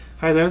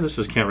Hi there, this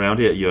is Kent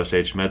Roundy at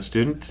USH Med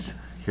Student,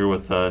 here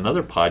with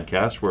another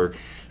podcast. We're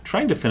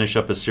trying to finish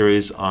up a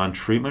series on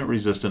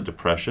treatment-resistant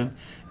depression,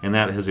 and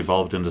that has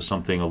evolved into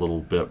something a little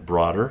bit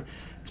broader.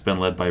 It's been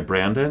led by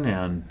Brandon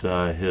and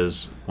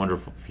his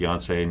wonderful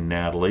fiancée,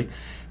 Natalie.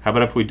 How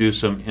about if we do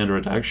some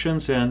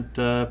introductions and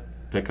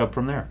pick up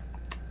from there?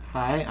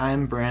 Hi,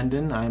 I'm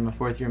Brandon. I'm a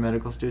fourth-year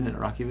medical student at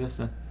Rocky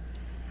Vista.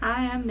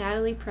 Hi, I'm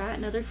Natalie Pratt,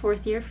 another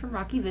fourth year from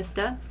Rocky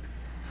Vista.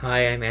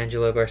 Hi, I'm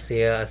Angelo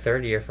Garcia, a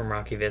third year from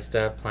Rocky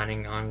Vista,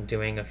 planning on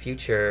doing a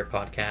future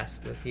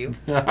podcast with you.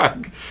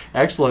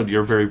 Excellent,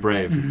 you're very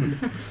brave.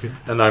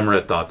 And I'm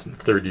Rhett Dotson,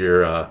 third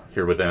year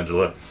here with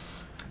Angela.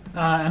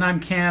 And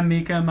I'm Cam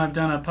Meekum. I've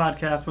done a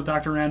podcast with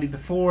Dr. Randy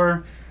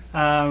before.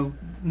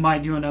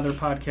 Might do another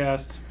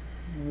podcast,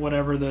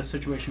 whatever the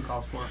situation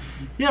calls for.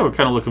 Yeah, we're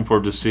kind of looking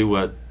forward to see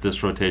what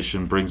this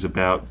rotation brings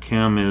about.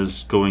 Cam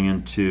is going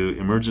into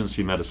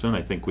emergency medicine.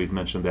 I think we've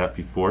mentioned that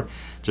before.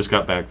 Just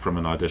got back from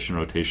an audition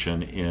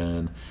rotation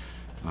in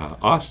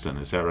Austin.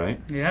 Is that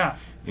right? Yeah.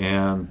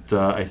 And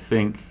I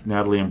think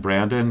Natalie and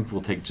Brandon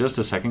will take just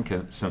a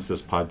second, since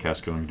this podcast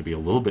is going to be a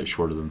little bit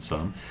shorter than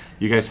some.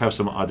 You guys have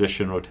some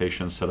audition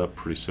rotations set up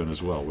pretty soon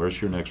as well.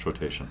 Where's your next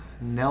rotation?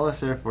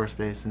 Nellis Air Force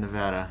Base in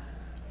Nevada.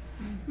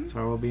 That's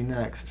where we'll be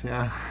next,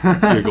 yeah.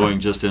 You're going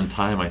just in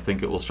time. I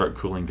think it will start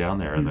cooling down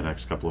there in the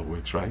next couple of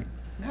weeks, right?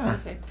 Yeah.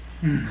 Perfect.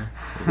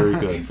 Very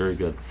good, very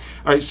good.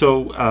 All right,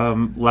 so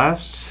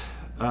last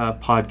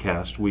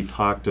podcast we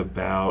talked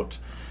about,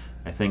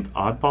 I think,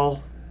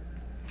 oddball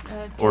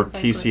or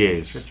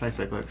TCAs.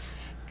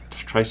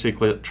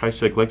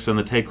 Tricyclics, and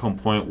the take-home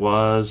point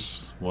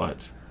was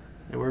what?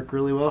 They work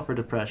really well for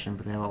depression,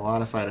 but they have a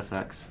lot of side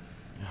effects.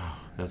 Oh,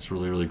 that's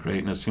really, really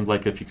great. And it seemed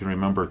like if you can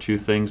remember two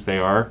things, they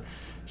are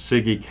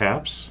SIGI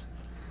caps.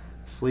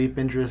 Sleep,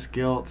 interest,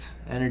 guilt,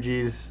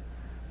 energies,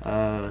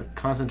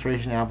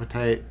 concentration,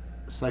 appetite,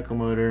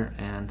 psychomotor,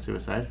 and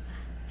suicide.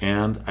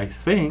 And I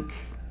think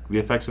the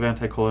effects of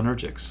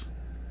anticholinergics.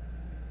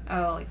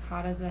 Oh, like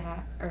hot as a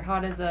hat, or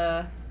hot as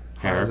a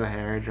Hot as a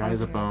hair, dry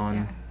as a bone.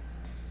 Yeah.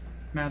 Just,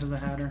 Mad as a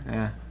hatter.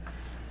 Yeah.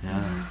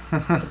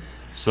 Yeah.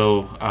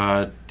 So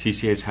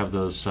TCAs have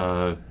those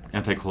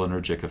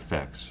anticholinergic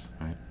effects,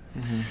 right?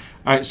 Mm-hmm.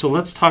 All right, so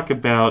let's talk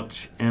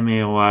about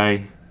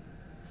MAOI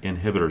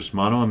inhibitors,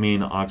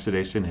 monoamine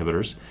oxidase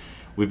inhibitors.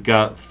 We've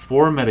got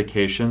 4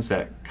 medications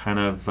that kind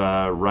of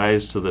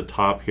rise to the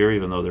top here,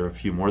 even though there are a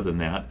few more than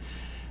that.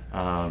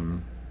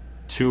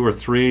 2 or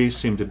 3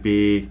 seem to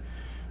be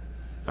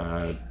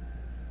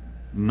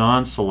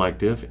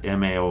non-selective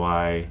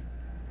MAOI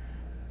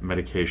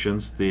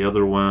medications. The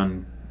other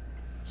one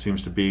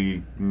seems to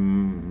be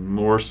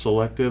more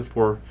selective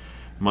for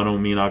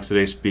monoamine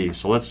oxidase B.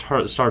 So let's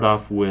start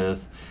off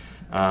with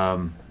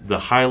the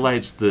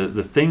highlights,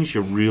 the things you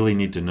really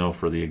need to know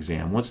for the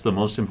exam. What's the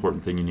most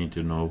important thing you need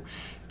to know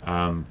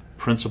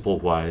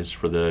principle-wise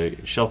for the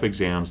shelf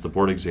exams, the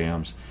board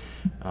exams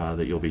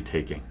that you'll be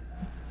taking?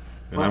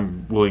 And Well,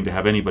 I'm willing to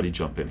have anybody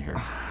jump in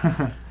here.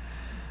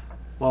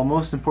 Well,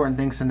 most important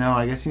things to know,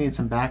 I guess you need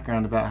some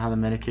background about how the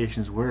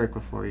medications work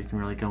before you can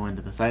really go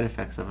into the side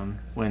effects of them,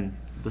 when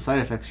the side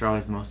effects are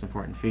always the most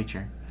important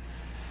feature.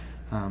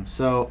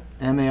 So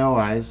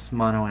MAOIs,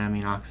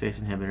 monoamine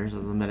oxidase inhibitors,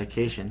 are the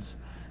medications.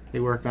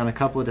 They work on a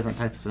couple of different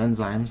types of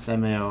enzymes,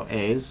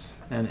 MAOAs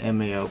and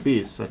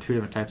MAOBs, so 2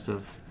 different types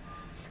of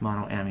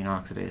monoamine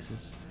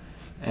oxidases.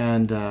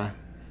 And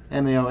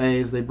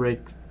MAOAs, they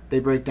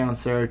break down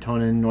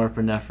serotonin,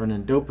 norepinephrine,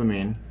 and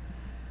dopamine,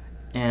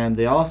 and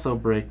they also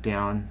break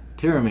down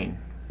tyramine,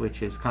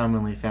 which is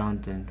commonly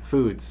found in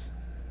foods,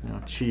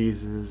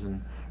 cheeses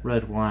and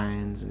red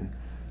wines and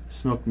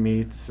smoked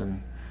meats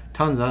and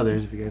tons of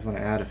others if you guys want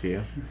to add a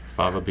few.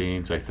 Fava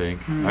beans, I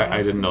think.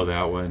 I didn't know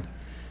that one.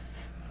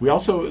 We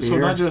also, so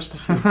Beer. not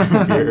just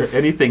beer,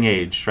 anything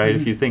aged, right?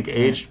 If you think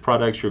aged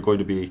products, you're going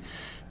to be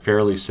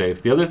fairly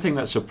safe. The other thing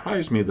that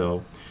surprised me,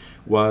 though,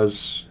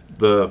 was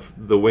the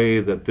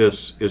way that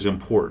this is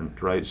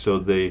important, right? So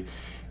the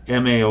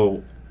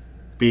MAOB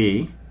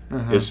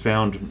is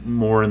found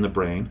more in the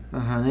brain.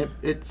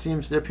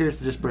 It appears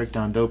to just break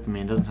down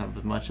dopamine. It doesn't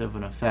have much of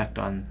an effect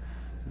on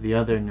the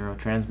other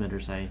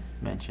neurotransmitters I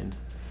mentioned.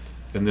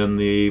 And then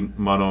the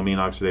monoamine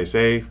oxidase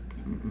A,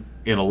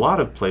 in a lot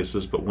of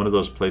places, but one of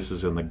those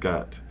places in the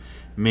gut,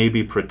 may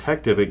be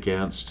protective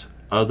against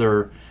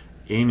other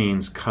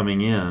amines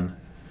coming in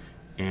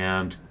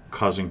and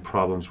causing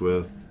problems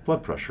with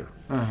blood pressure.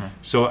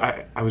 So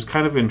I was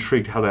kind of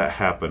intrigued how that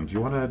happened. Do you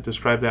want to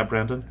describe that,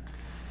 Brandon?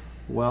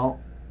 Well,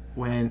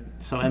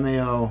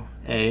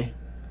 MAOA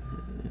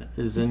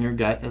is in your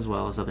gut as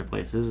well as other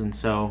places, and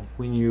so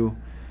when you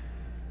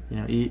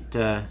eat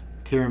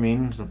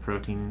tyramine, which is a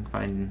protein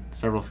found in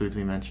several foods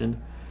we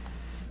mentioned,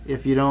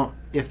 if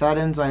that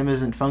enzyme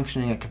isn't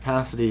functioning at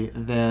capacity,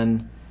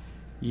 then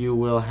you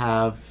will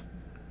have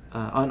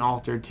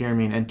unaltered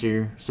tyramine enter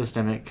your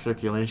systemic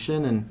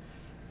circulation, and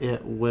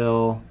it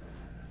will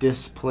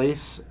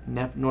displace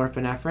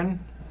norepinephrine.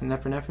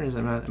 Norepinephrine,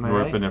 am I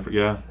right? Norepinephrine,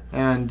 yeah.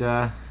 And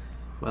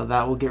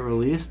that will get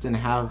released and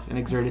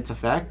exert its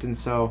effect, and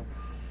so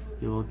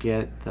you will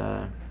get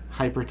the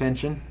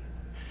hypertension,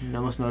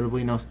 most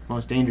notably,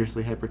 most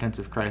dangerously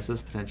hypertensive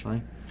crisis,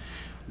 potentially.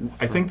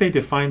 I think they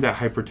defined that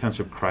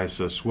hypertensive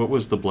crisis. What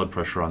was the blood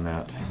pressure on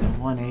that? Is it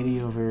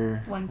 180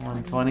 over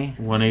 120?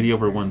 180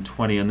 over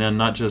 120, and then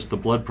not just the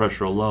blood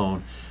pressure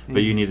alone,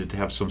 but you needed to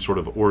have some sort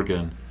of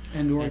organ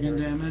And organ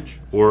damage.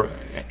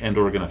 and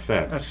organ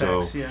effect. Effects,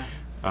 So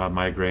yeah.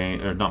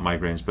 migraine, or not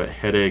migraines, but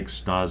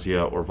headaches,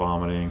 nausea, or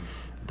vomiting,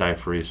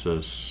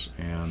 diaphoresis,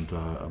 and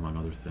among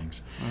other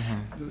things.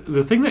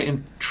 The thing that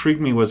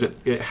intrigued me was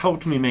it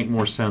helped me make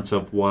more sense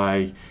of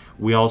why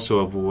we also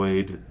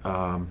avoid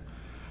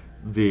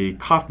the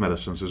cough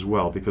medicines as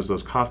well, because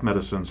those cough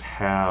medicines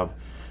have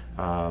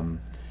amines,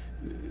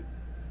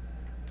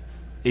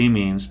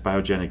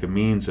 biogenic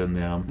amines in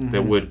them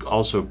that would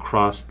also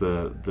cross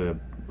the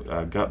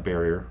gut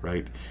barrier,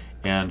 right,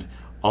 and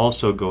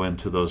also go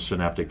into those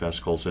synaptic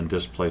vesicles and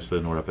displace the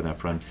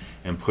norepinephrine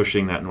and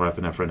pushing that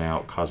norepinephrine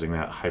out, causing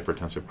that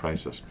hypertensive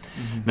crisis.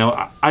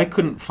 Now, I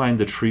couldn't find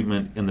the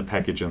treatment in the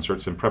package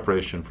inserts. In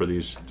preparation for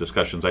these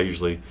discussions, I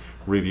usually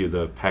review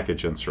the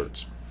package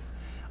inserts.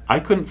 I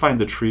couldn't find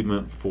the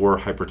treatment for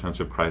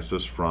hypertensive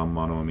crisis from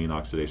monoamine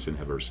oxidase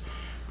inhibitors.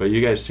 But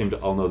you guys seem to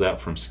all know that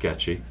from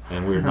Sketchy,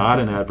 and we're not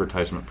an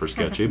advertisement for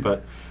Sketchy,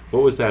 but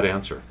what was that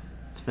answer?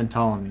 It's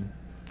phentolamine.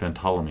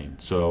 Phentolamine.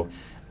 So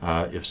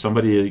if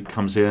somebody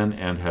comes in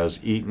and has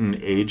eaten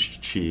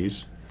aged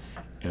cheese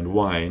and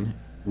wine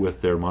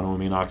with their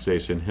monoamine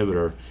oxidase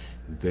inhibitor,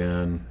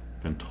 then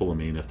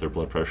phentolamine, if their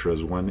blood pressure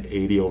is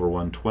 180 over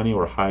 120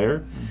 or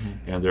higher,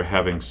 and they're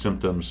having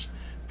symptoms,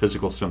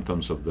 physical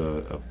symptoms of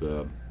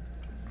the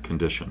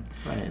condition.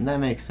 Right, and that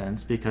makes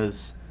sense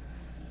because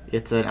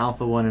it's an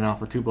alpha-1 and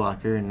alpha-2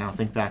 blocker, and now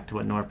think back to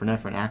what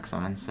norepinephrine acts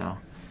on, so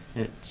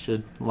it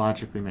should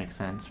logically make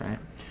sense, right?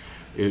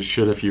 It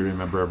should, if you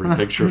remember every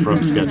picture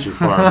from Sketchy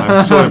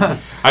Farm.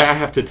 I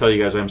have to tell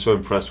you guys, I'm so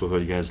impressed with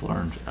what you guys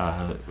learned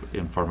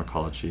in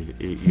pharmacology.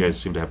 You guys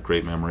seem to have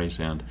great memories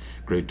and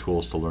great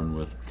tools to learn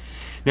with.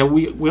 Now,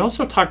 we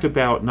also talked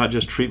about not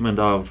just treatment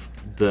of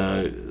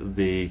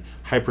the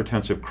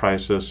hypertensive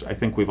crisis. I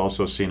think we've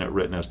also seen it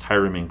written as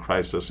tyramine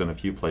crisis in a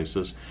few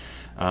places,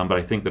 but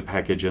I think the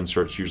package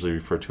inserts usually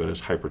refer to it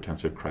as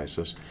hypertensive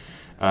crisis.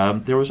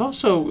 There was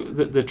also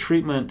the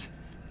treatment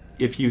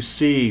if you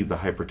see the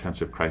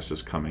hypertensive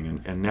crisis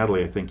coming, and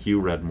Natalie, I think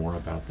you read more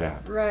about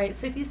that. Right.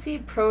 So if you see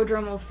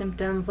prodromal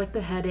symptoms like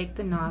the headache,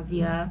 the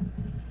nausea,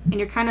 and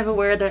you're kind of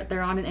aware that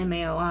they're on an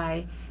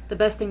MAOI, the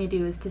best thing to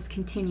do is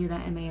discontinue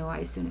that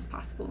MAOI as soon as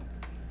possible.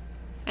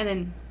 And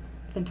then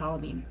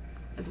phentolamine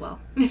as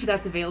well, if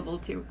that's available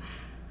too.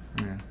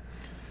 Yeah.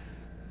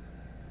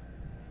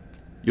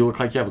 You look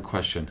like you have a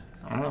question.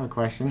 I don't have a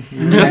question.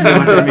 You look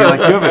at me like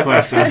you have a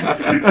question.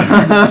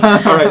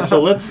 All right,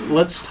 so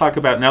let's talk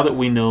about, now that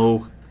we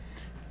know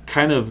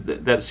kind of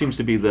that seems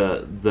to be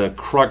the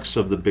crux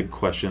of the big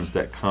questions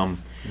that come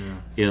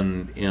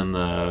in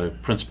the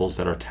principles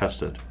that are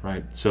tested,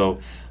 right? So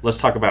let's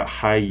talk about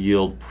high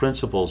yield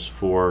principles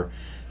for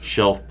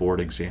shelf board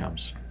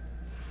exams.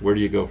 Where do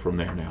you go from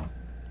there now?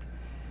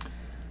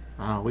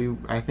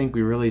 I think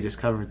we really just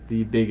covered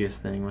the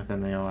biggest thing with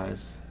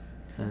MAOIs,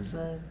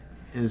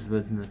 is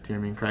the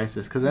tyramine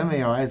crisis, because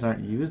MAOIs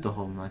aren't used a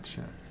whole much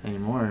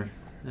anymore.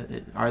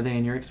 Are they,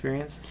 in your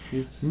experience,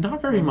 used?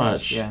 Not very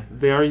much. Yeah.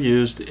 They are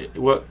used.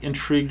 What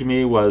intrigued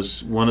me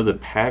was one of the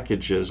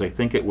packages, I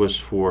think it was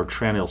for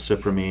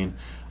tranylcypromine,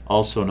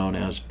 also known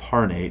as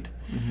Parnate.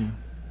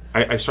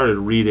 I started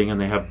reading,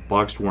 and they have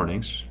boxed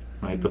warnings.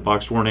 Right? The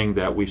boxed warning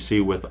that we see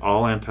with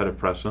all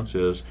antidepressants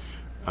is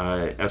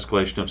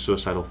escalation of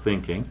suicidal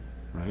thinking,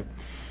 right?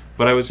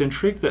 But I was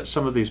intrigued that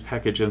some of these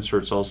package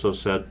inserts also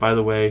said, by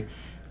the way,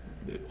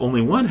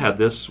 only one had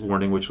this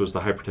warning, which was the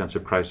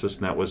hypertensive crisis,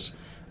 and that was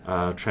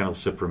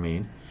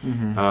tranylcypromine.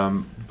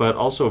 But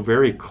also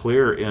very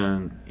clear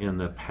in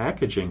the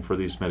packaging for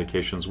these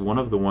medications, one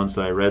of the ones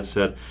that I read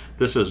said,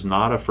 this is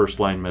not a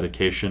first-line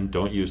medication,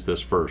 don't use this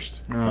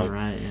first. Oh,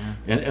 right, yeah.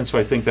 And so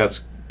I think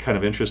that's kind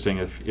of interesting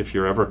if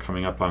you're ever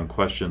coming up on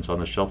questions on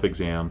the shelf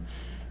exam,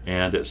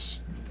 and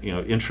it's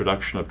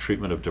introduction of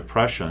treatment of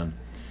depression,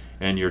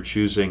 and you're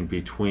choosing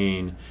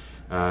between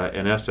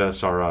an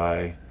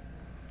SSRI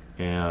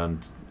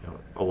and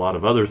a lot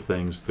of other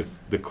things,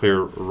 the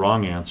clear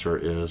wrong answer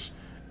is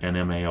an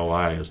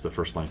MAOI as the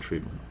first line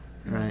treatment.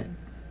 Right.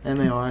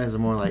 MAOIs are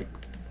more like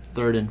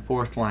third and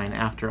fourth line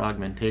after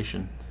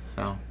augmentation.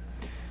 So.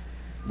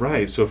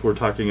 Right. So if we're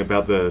talking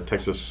about the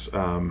Texas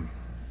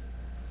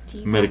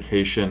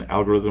Medication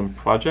Algorithm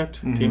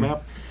Project,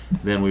 TMAP,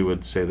 then we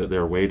would say that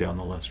they're way down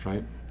the list,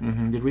 right?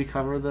 Did we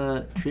cover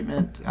the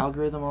treatment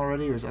algorithm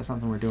already, or is that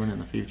something we're doing in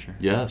the future?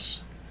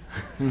 Yes.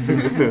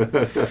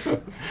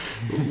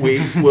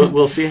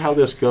 We'll see how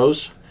this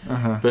goes,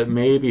 but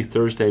maybe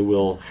Thursday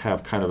we'll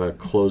have kind of a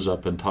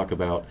close-up and talk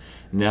about,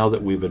 now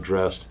that we've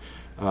addressed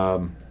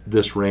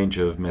this range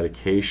of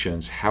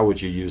medications, how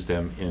would you use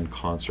them in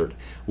concert?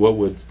 What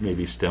would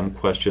maybe STEM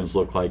questions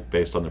look like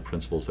based on the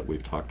principles that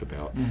we've talked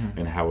about,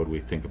 and how would we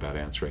think about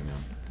answering them?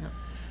 Yep.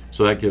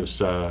 So that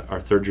gives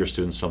our third-year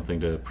students something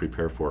to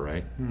prepare for,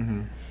 right?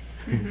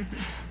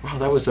 Wow,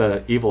 that was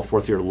an evil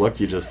fourth-year look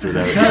you just threw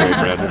that way,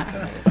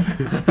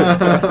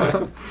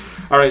 Brandon.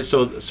 All right,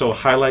 so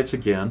highlights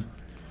again.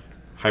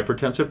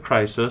 Hypertensive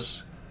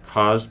crisis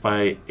caused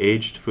by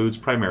aged foods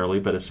primarily,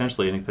 but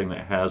essentially anything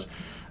that has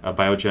a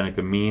biogenic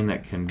amine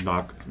that can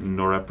knock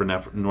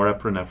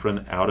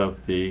norepinephrine out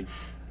of the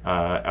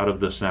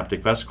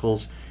synaptic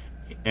vesicles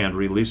and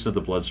release into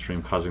the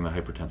bloodstream, causing the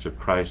hypertensive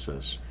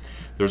crisis.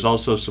 There's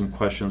also some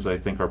questions that I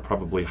think are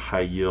probably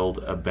high yield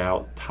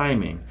about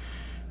timing.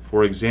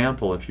 For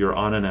example, if you're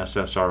on an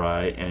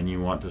SSRI and you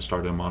want to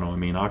start a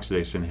monoamine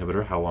oxidase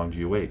inhibitor, how long do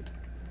you wait?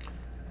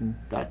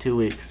 About 2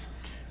 weeks.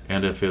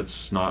 And if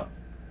it's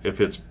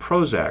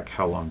Prozac,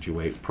 how long do you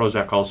wait?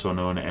 Prozac, also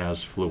known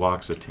as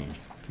fluoxetine.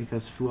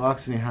 Because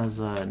fluoxetine has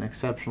an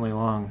exceptionally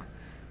long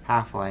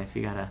half-life.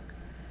 You gotta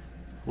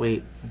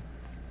wait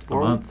A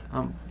month.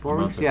 4 A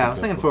month, weeks? I Yeah, I think was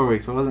thinking that's 4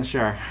 weeks, but I wasn't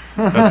sure.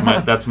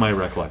 That's my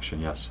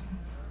recollection, yes.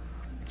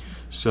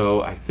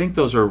 So I think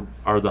those are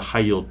the high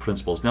yield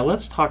principles. Now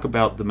let's talk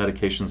about the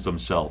medications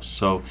themselves.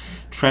 So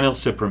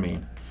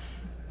tranylcypromine,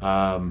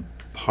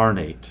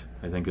 Parnate,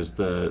 I think is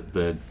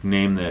the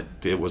name that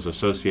it was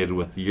associated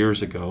with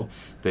years ago.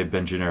 They've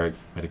been generic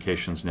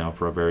medications now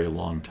for a very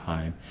long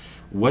time.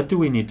 What do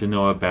we need to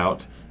know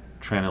about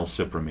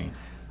tranylcypromine?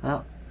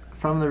 Well,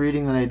 from the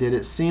reading that I did,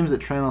 it seems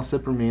that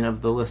tranylcypromine,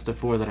 of the list of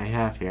 4 that I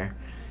have here,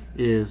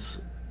 is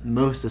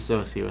most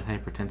associated with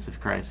hypertensive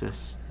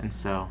crisis, and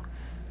so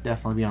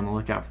definitely be on the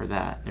lookout for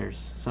that.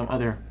 There's some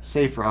other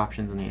safer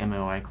options in the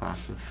MOI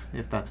class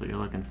if that's what you're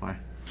looking for.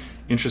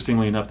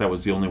 Interestingly enough, that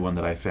was the only one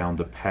that I found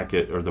the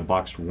packet or the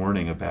boxed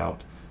warning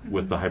about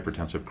with the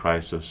hypertensive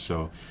crisis.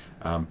 So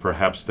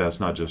perhaps that's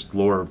not just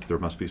lore. There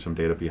must be some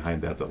data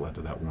behind that led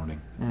to that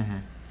warning.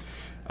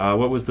 Mm-hmm.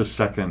 What was the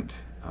second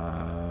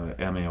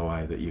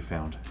MAOI that you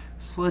found?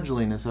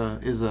 Sledgeline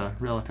is a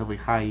relatively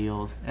high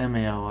yield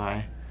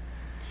MAOI.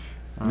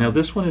 Now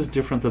this one is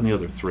different than the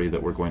other 3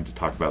 that we're going to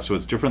talk about. So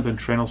it's different than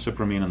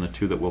tranylcypromine and the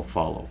 2 that will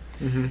follow.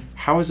 Mm-hmm.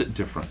 How is it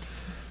different?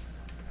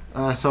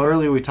 So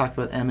earlier we talked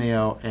about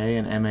MAOA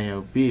and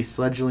MAOB.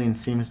 Sledgeline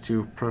seems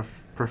to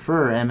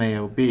prefer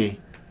MAOB,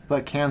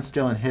 but can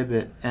still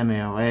inhibit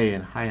MAOA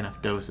in high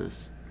enough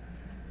doses.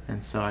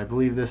 And so I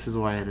believe this is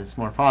why it is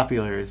more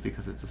popular, is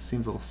because it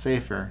seems a little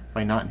safer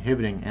by not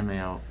inhibiting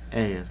MAOA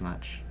as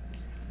much.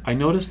 I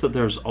noticed that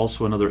there's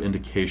also another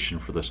indication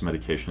for this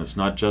medication. It's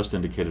not just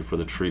indicated for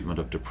the treatment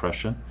of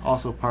depression.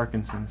 Also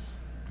Parkinson's.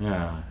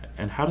 Yeah,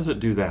 and how does it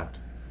do that?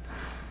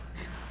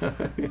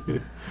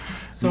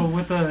 So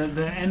with the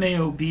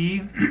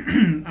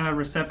MAOB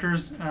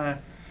receptors,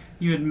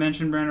 you had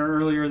mentioned, Brandon,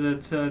 earlier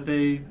that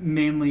they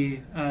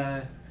mainly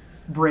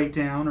break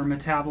down or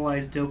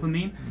metabolize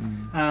dopamine.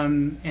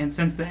 And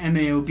since the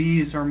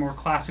MAOBs are more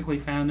classically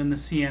found in the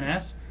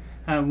CNS,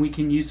 we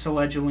can use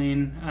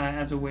sledgeline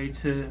as a way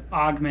to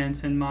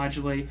augment and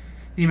modulate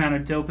the amount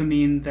of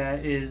dopamine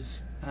that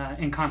is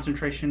in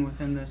concentration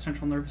within the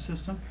central nervous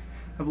system.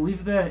 I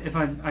believe that, if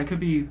I could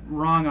be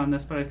wrong on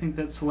this, but I think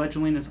that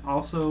sledgeline is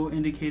also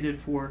indicated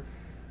for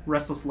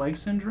restless leg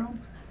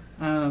syndrome.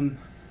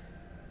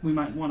 We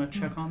might want to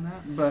check on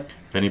that. But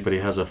if anybody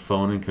has a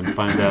phone and can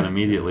find that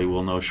immediately,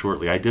 we'll know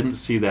shortly. I didn't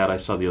see that. I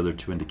saw the other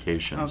 2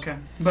 indications. Okay.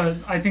 But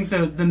I think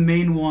the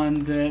main one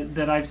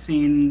that I've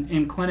seen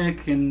in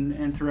clinic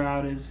and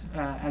throughout is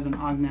as an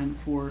augment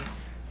for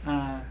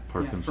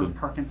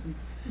Parkinson's.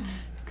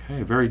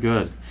 Okay, very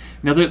good.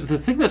 Now, the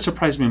thing that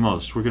surprised me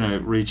most, we're going to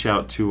reach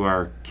out to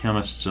our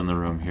chemists in the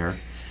room here.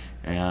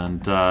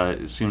 And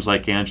it seems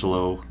like,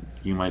 Angelo,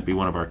 you might be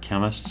one of our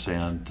chemists.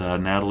 And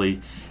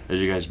Natalie, as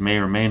you guys may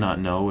or may not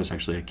know, is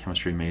actually a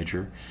chemistry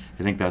major.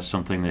 I think that's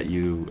something that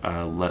you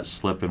let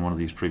slip in one of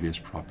these previous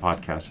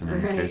podcasts in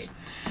any case.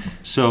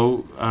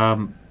 So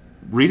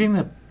reading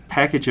the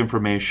package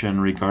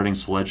information regarding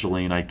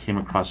sledgeline, I came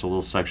across a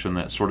little section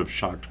that sort of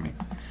shocked me.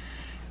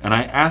 And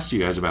I asked you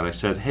guys about it. I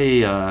said,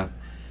 hey,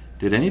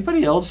 did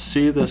anybody else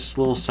see this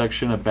little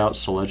section about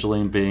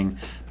sledgeline being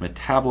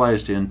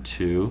metabolized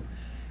into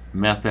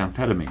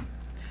methamphetamine?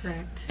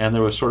 Correct. And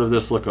there was sort of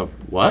this look of,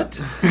 what?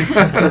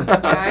 Yeah,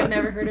 I've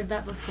never heard of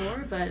that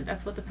before, but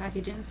that's what the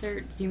package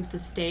insert seems to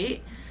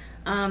state,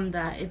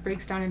 that it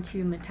breaks down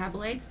into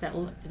metabolites that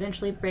will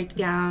eventually break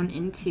down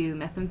into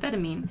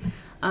methamphetamine.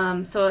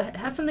 So it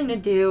has something to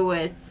do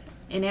with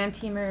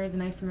enantiomers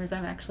and isomers.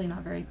 I'm actually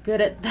not very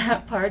good at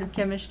that part of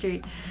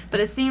chemistry,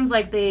 but it seems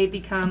like they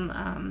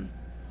become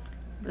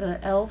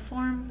the L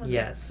form?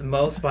 Yes,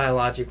 most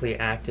biologically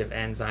active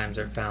enzymes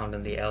are found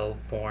in the L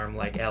form,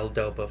 like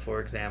L-DOPA,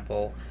 for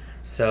example.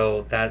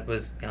 So I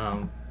was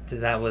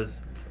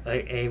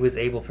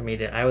able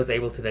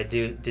to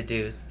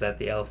deduce that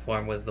the L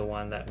form was the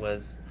one that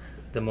was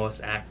the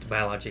most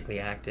biologically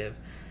active,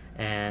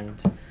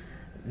 and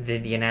the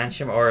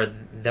enantiomer, or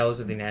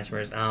those are the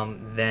enantiomers.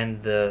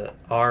 Then the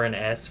R and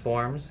S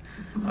forms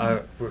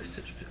are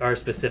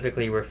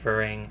specifically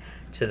referring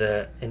to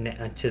the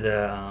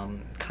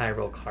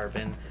chiral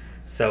carbon.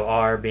 So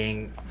R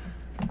being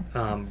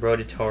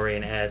rotatory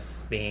and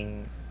S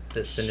being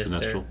the sinistral.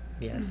 Sinistral.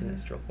 Yeah,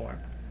 sinistral form.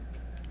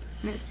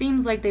 And it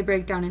seems like they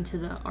break down into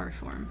the R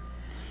form.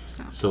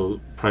 So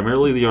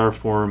primarily the R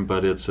form,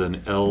 but it's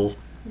an L.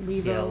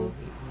 levorotatory.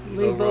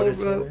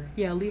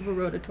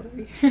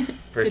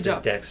 Versus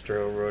job.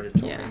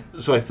 dextrorotatory. Yeah.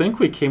 So I think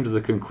we came to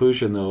the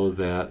conclusion, though,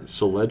 that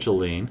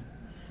selegiline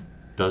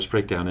does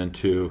break down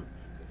into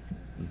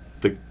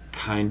the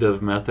kind of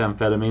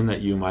methamphetamine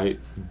that you might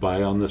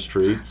buy on the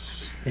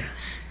streets.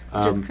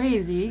 Which is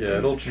crazy. Yeah,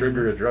 it'll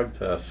trigger a drug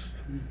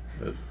test.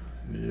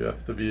 You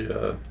have to be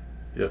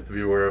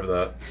aware of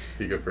that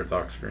if you go for a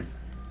tox screen.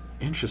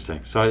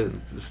 Interesting. So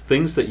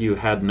things that you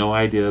had no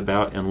idea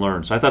about and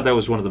learned. So I thought that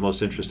was one of the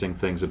most interesting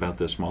things about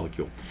this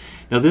molecule.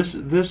 Now this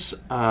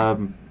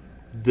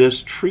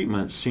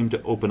treatment seemed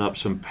to open up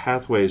some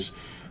pathways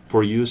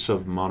for use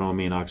of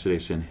monoamine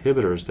oxidase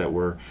inhibitors that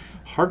were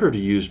harder to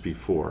use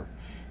before.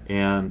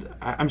 And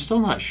I'm still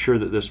not sure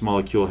that this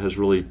molecule has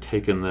really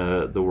taken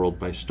the world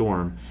by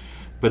storm,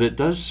 but it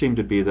does seem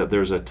to be that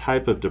there's a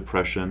type of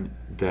depression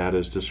that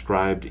is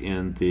described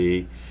in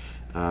the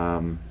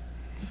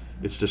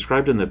it's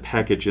described in the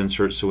package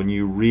insert. So when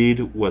you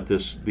read what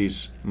these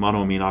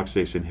monoamine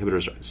oxidase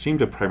inhibitors seem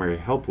to primarily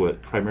help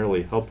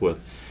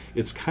with,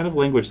 it's kind of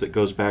language that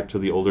goes back to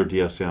the older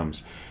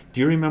DSMs.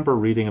 Do you remember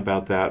reading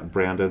about that,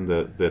 Brandon,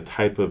 the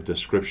type of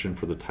description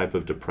for the type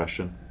of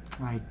depression?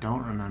 I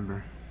don't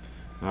remember.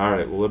 All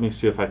right, well, let me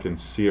see if I can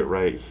see it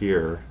right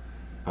here,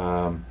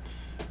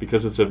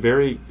 because it's a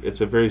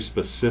very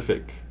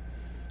specific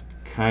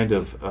kind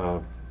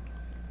of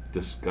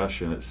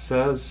discussion. It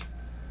says,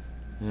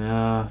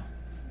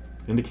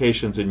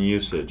 indications and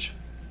usage.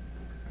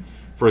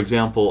 For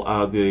example,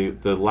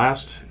 the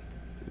last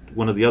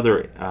one of the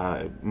other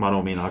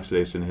monoamine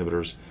oxidase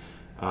inhibitors,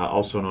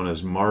 also known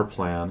as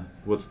Marplan.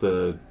 What's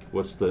the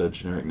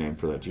generic name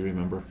for that? Do you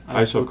remember?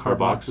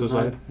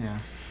 Isocarboxazide. Yeah.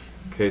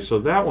 Okay, so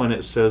that one,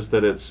 it says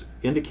that it's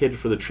indicated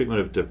for the treatment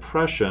of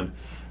depression,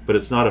 but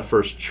it's not a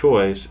first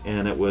choice,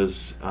 and it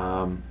was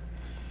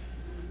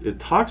it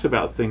talks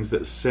about things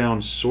that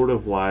sound sort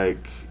of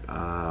like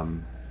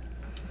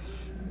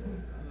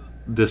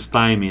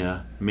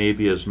dysthymia,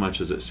 maybe as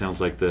much as it sounds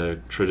like the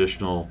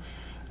traditional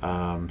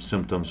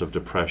symptoms of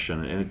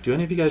depression. And do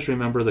any of you guys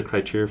remember the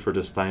criteria for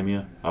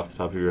dysthymia off the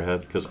top of your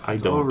head? Because I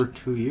don't. Over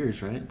 2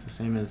 years, right? It's the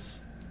same as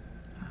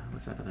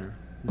what's that other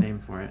name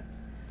for it?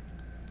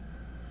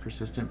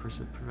 Persistent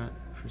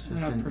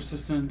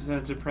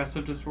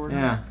depressive disorder.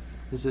 Yeah.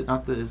 Is it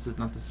not the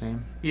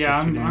same? Yeah,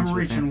 Those two names I'm are the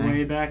reaching same thing?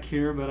 way back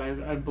here, but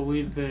I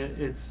believe that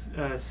it's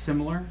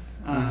similar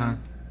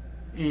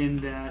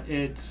in that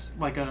it's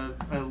like a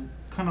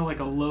kind of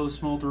like a low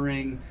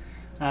smoldering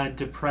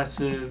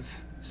depressive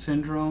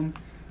syndrome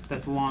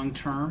that's long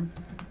term.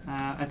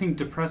 I think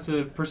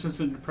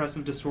persistent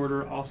depressive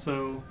disorder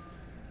also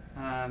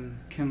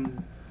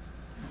can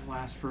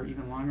last for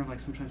even longer, like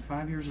sometimes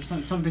 5 years or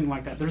something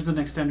like that. There's an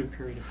extended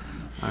period of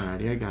time.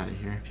 Alrighty, I got it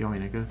here. If you want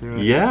me to go through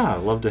it. Yeah,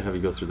 I'd love to have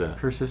you go through that.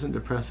 Persistent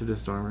depressive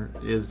disorder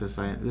is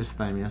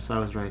dysthymia, so I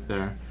was right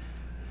there.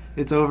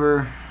 It's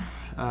over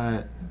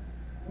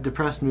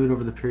depressed mood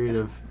over the period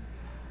of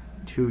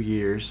 2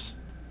 years.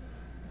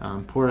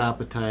 Poor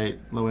appetite,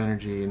 low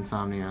energy,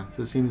 insomnia.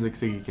 So it seems like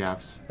Siggy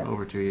Caps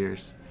over 2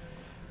 years.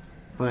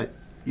 But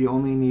you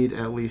only need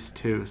at least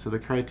 2, so the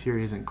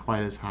criteria isn't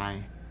quite as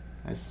high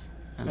as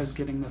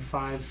getting the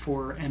 5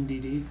 for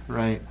MDD.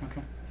 Right.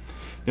 Okay.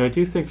 Now, I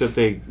do think that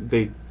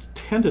they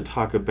tend to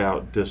talk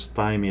about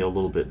dysthymia a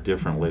little bit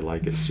differently,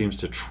 like it seems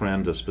to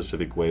trend a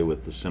specific way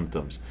with the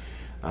symptoms.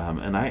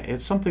 And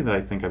it's something that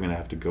I think I'm going to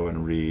have to go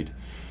and read.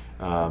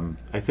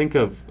 I think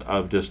of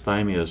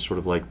dysthymia as sort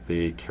of like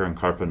the Karen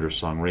Carpenter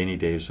song, Rainy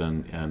Days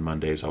and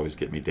Mondays Always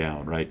Get Me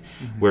Down, right?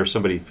 Mm-hmm. Where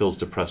somebody feels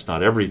depressed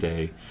not every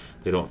day,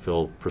 they don't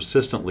feel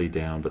persistently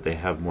down, but they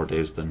have more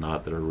days than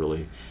not that are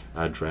really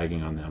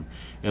dragging on them.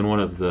 And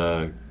one of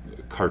the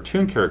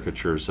cartoon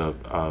caricatures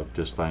of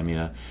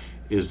dysthymia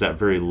is that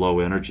very low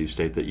energy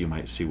state that you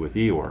might see with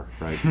Eeyore,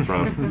 right,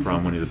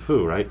 from Winnie the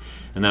Pooh, right?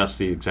 And that's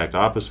the exact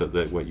opposite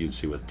that what you'd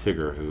see with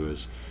Tigger, who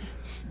is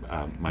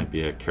might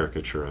be a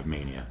caricature of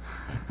mania.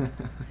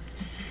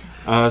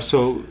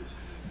 So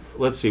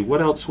let's see,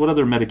 what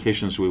other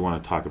medications do we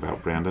want to talk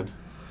about, Brandon?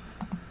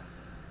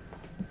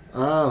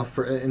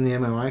 In the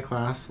MOI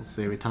class, let's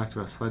see, we talked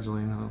about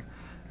selegiline,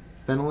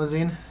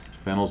 phenelazine,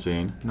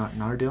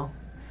 Nardil.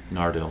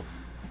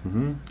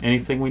 Mm-hmm.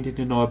 Anything we need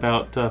to know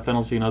about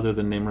phenelazine other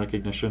than name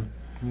recognition?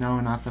 No,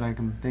 not that I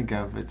can think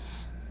of.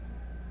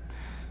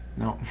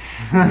 No.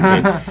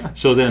 Okay.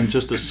 So then,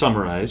 just to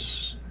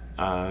summarize,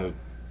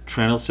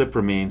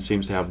 tranylcypromine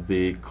seems to have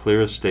the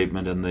clearest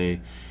statement in the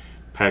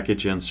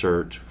package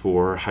insert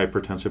for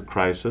hypertensive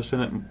crisis,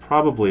 and it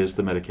probably is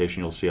the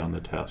medication you'll see on the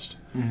test.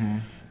 Mm-hmm.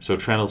 So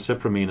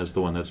tranylcypromine is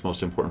the one that's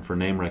most important for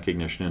name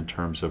recognition in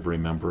terms of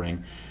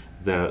remembering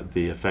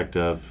the effect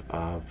of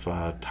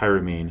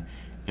tyramine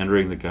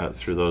entering the gut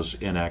through those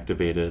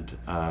inactivated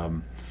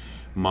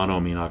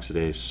monoamine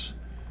oxidase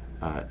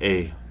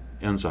A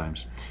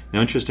enzymes.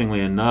 Now,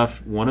 interestingly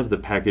enough, one of the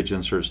package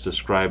inserts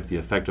described the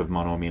effect of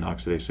monoamine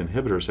oxidase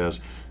inhibitors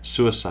as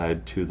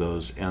suicide to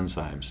those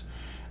enzymes.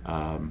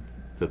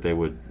 that they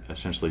would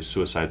essentially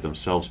suicide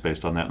themselves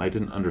based on that. And I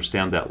didn't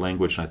understand that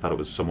language, and I thought it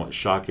was somewhat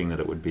shocking that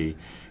it would be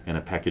in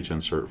a package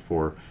insert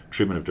for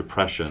treatment of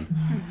depression.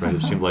 Right?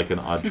 It seemed like an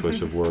odd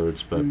choice of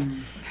words, but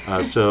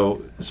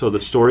so the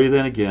story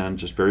then again,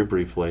 just very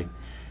briefly,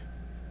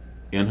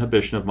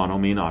 inhibition of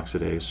monoamine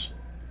oxidase.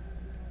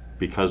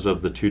 Because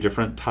of the two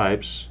different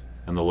types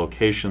and the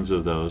locations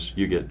of those,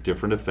 you get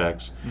different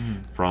effects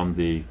from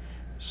the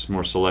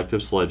more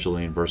selective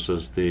sledgeline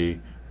versus the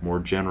more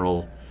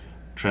general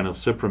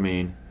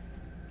tranylcypromine,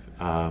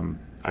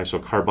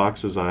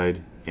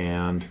 isocarboxazide,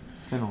 and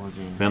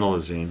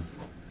phenylazine.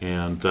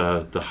 And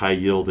the high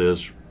yield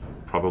is,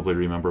 probably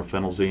remember,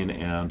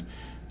 phenylzine and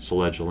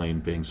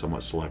sledgeline being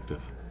somewhat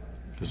selective.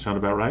 Does that sound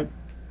about right?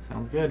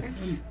 Sounds good.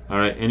 All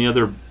right. Any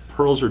other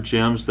pearls or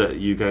gems that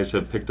you guys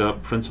have picked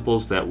up,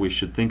 principles that we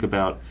should think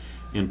about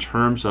in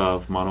terms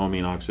of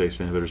monoamine oxidase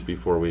inhibitors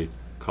before we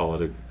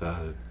call it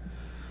a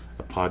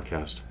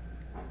podcast?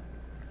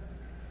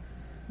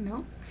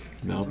 No.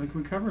 No. Sounds like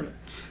we covered it.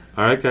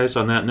 All right, guys.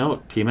 On that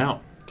note, team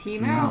out.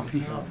 Team out.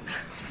 Yeah.